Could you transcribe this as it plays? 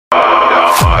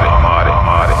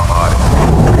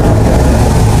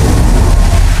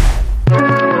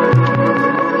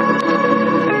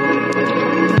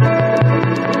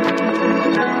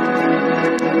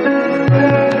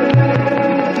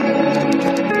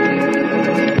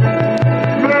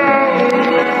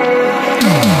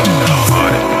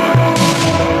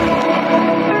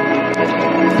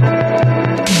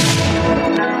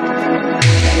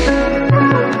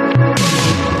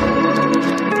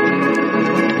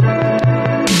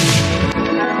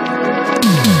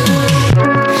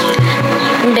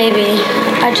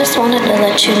just wanted to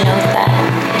let you know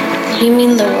that you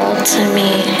mean the world to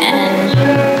me, and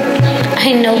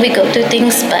I know we go through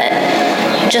things, but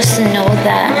just know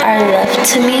that our love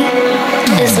to me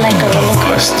is like a roller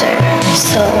coaster.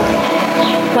 So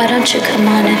why don't you come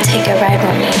on and take a ride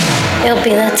with me? It'll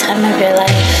be the time of your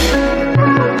life.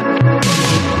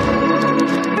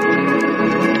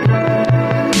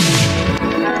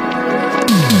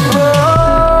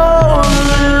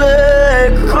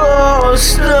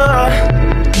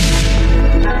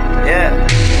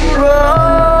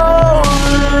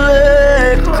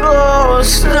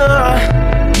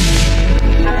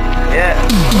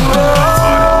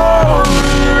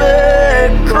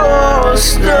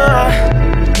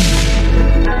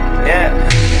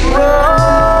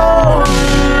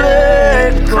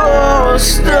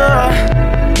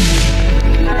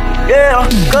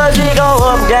 Cause we go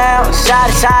up, down, side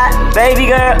to side. Baby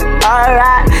girl,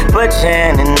 alright. Put your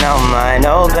hand in on mine,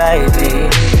 oh baby.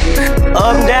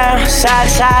 Up, down, side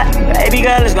to side. Baby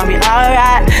girl, it's gonna be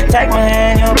alright. Take my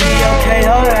hand, you'll be okay,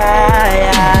 alright.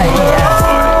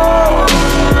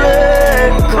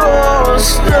 Roller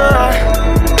coaster.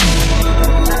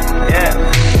 Yeah.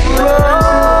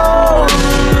 Roller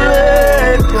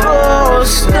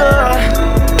coaster.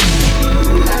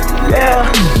 Yeah.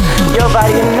 Your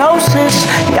body in gnosis,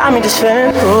 got me just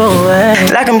feeling away.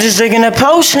 Like I'm just drinking a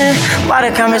potion, while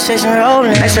the conversation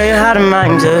rolling. I show you how the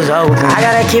mind just open. I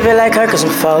gotta keep it like her cause I'm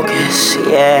focused,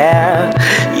 yeah.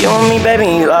 You and me, baby,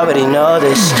 you already know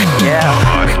this, yeah.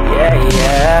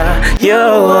 You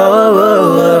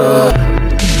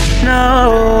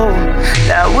know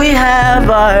that we have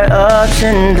our ups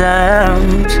and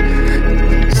downs.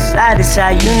 Side to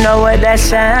side, you know what that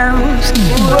sounds.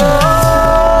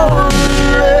 Roller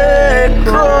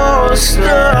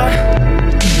coaster.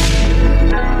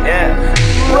 Yeah.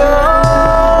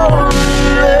 Roller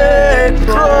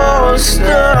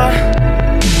coaster.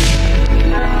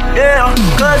 Yeah.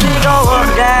 Cause we go up,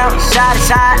 down, side to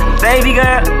side. Baby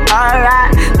girl,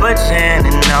 alright. Put your hand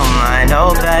in on mine,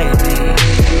 oh baby.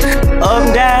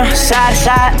 Up, down, side to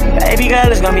side. Baby girl,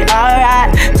 it's gonna be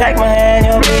alright. Take my hand,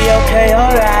 you'll be okay,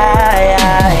 alright.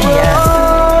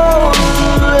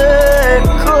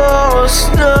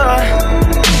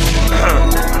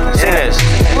 Sing this.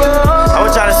 I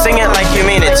want y'all to sing it like you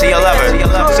mean it to your lover.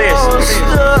 Seriously.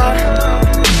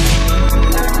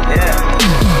 Yeah.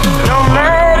 No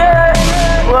matter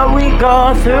what we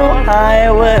go through,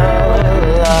 I will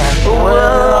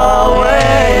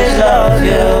always love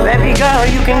you. Baby girl,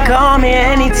 you can call me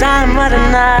any time of the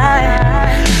night.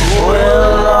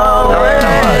 Will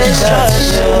always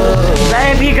touch you.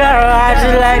 Baby girl, I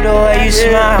just like the way you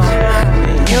smile.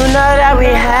 You know that we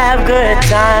have good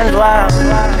times, wow.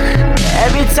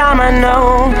 Every time I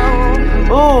know,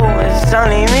 ooh, it's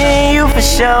only me and you for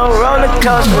sure.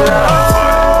 Rollercoaster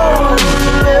love.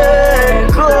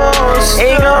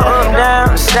 It go up,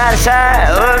 down, side to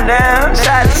side, up, down,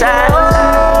 side to side.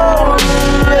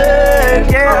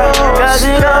 Yeah, cause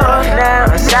it go up,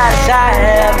 down, side to side,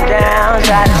 up, down,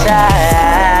 side to side.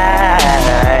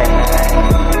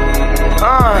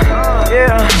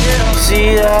 Yeah,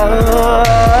 see that.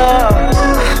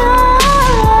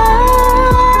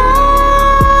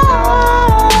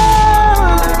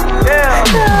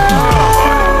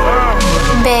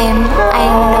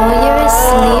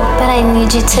 I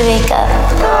need you to wake up.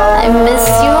 I miss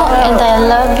you and I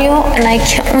love you and I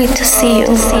can't wait to see you.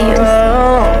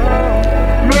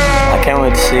 I can't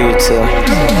wait to see you too.